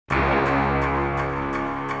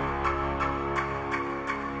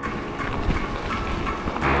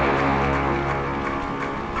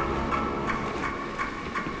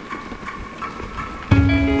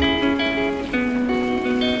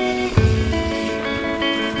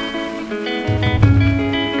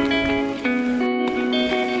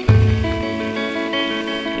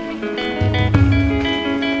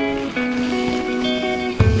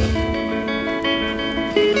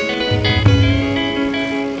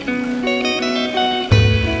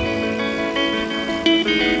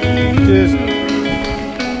Cheers.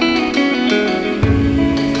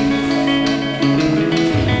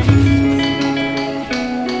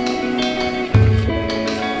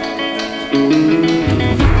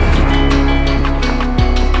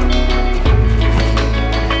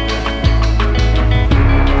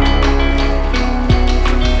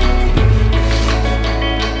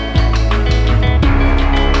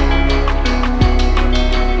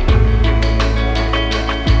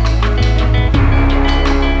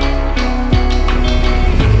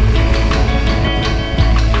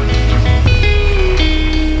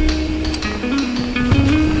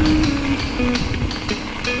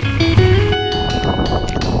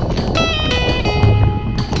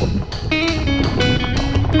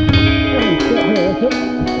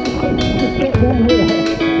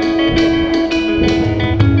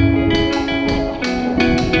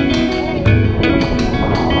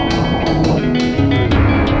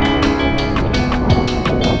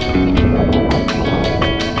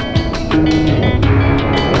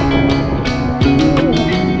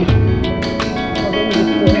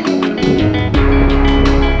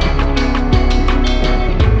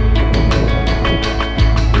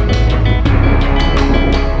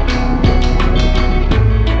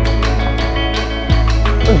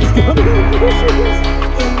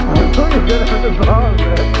 I thought you were going to have the bar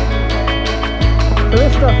there. So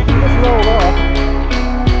this stuff, you can just roll off.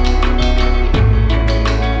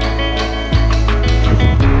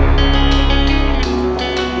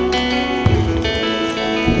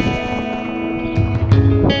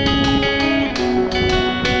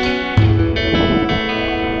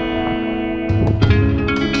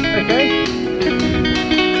 Okay.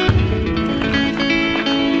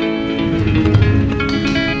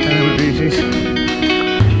 Hello, beauties.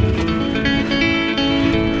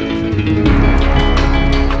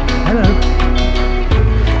 Hello.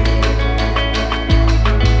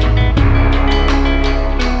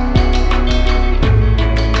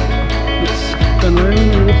 It's done rain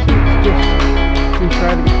and this is just been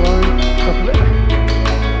trying to climb top of it.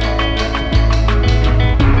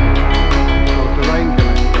 Oh, the rain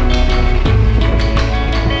coming.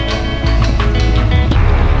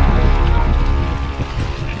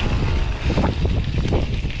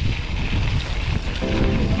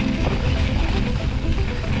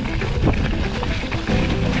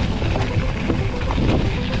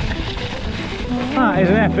 That is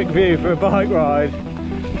an epic view for a bike ride.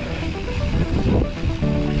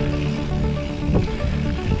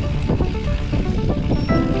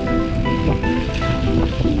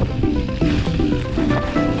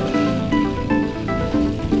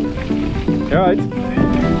 You alright?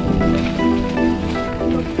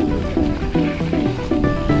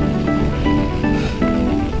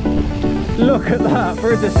 Look at that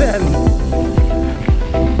for a descent.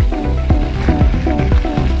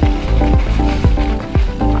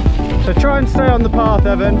 So try and stay on the path,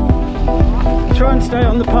 Evan. Try and stay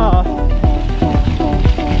on the path.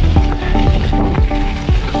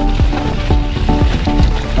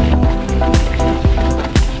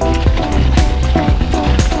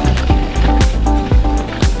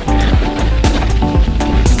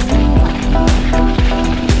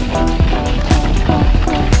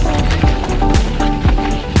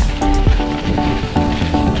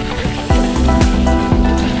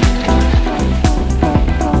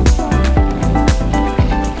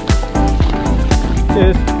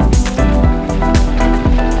 Cheers.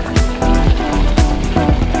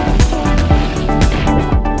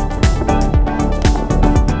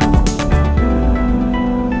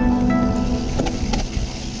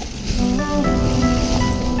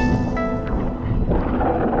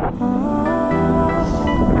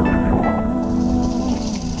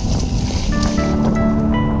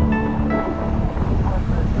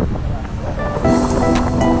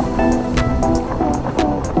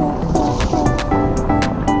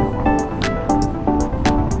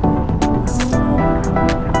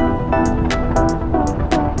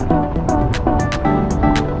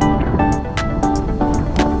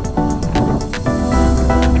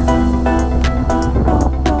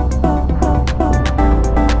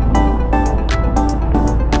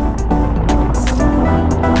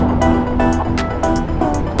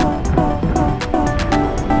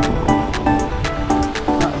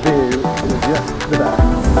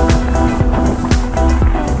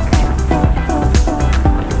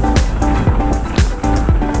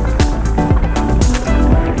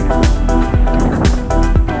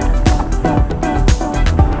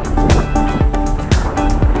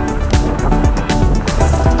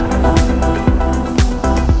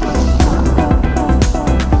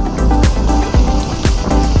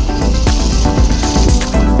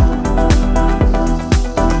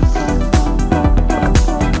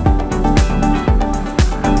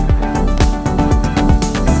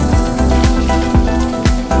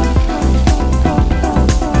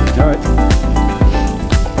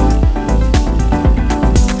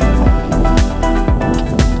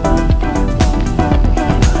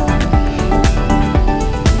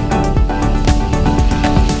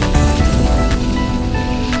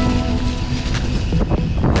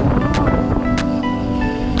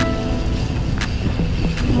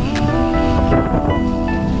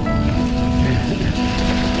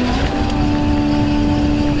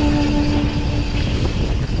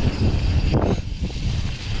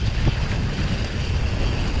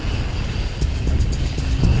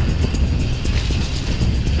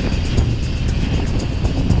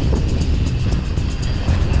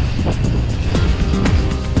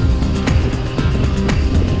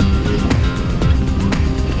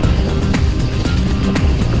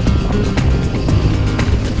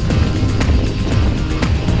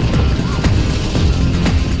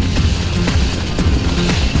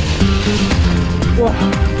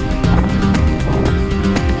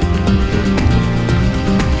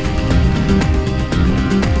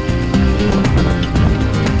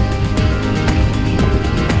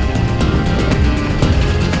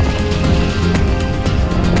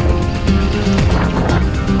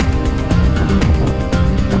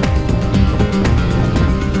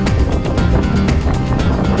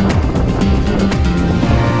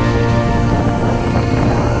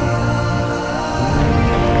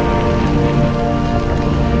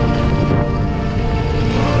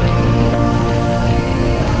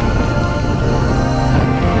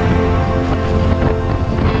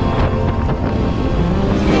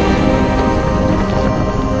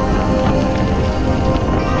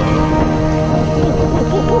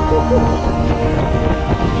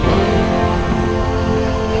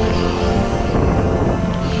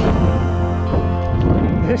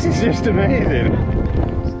 This is just amazing.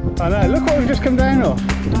 I know, look what we've just come down off.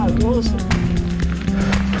 That was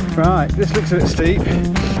awesome. Right, this looks a bit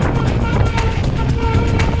steep.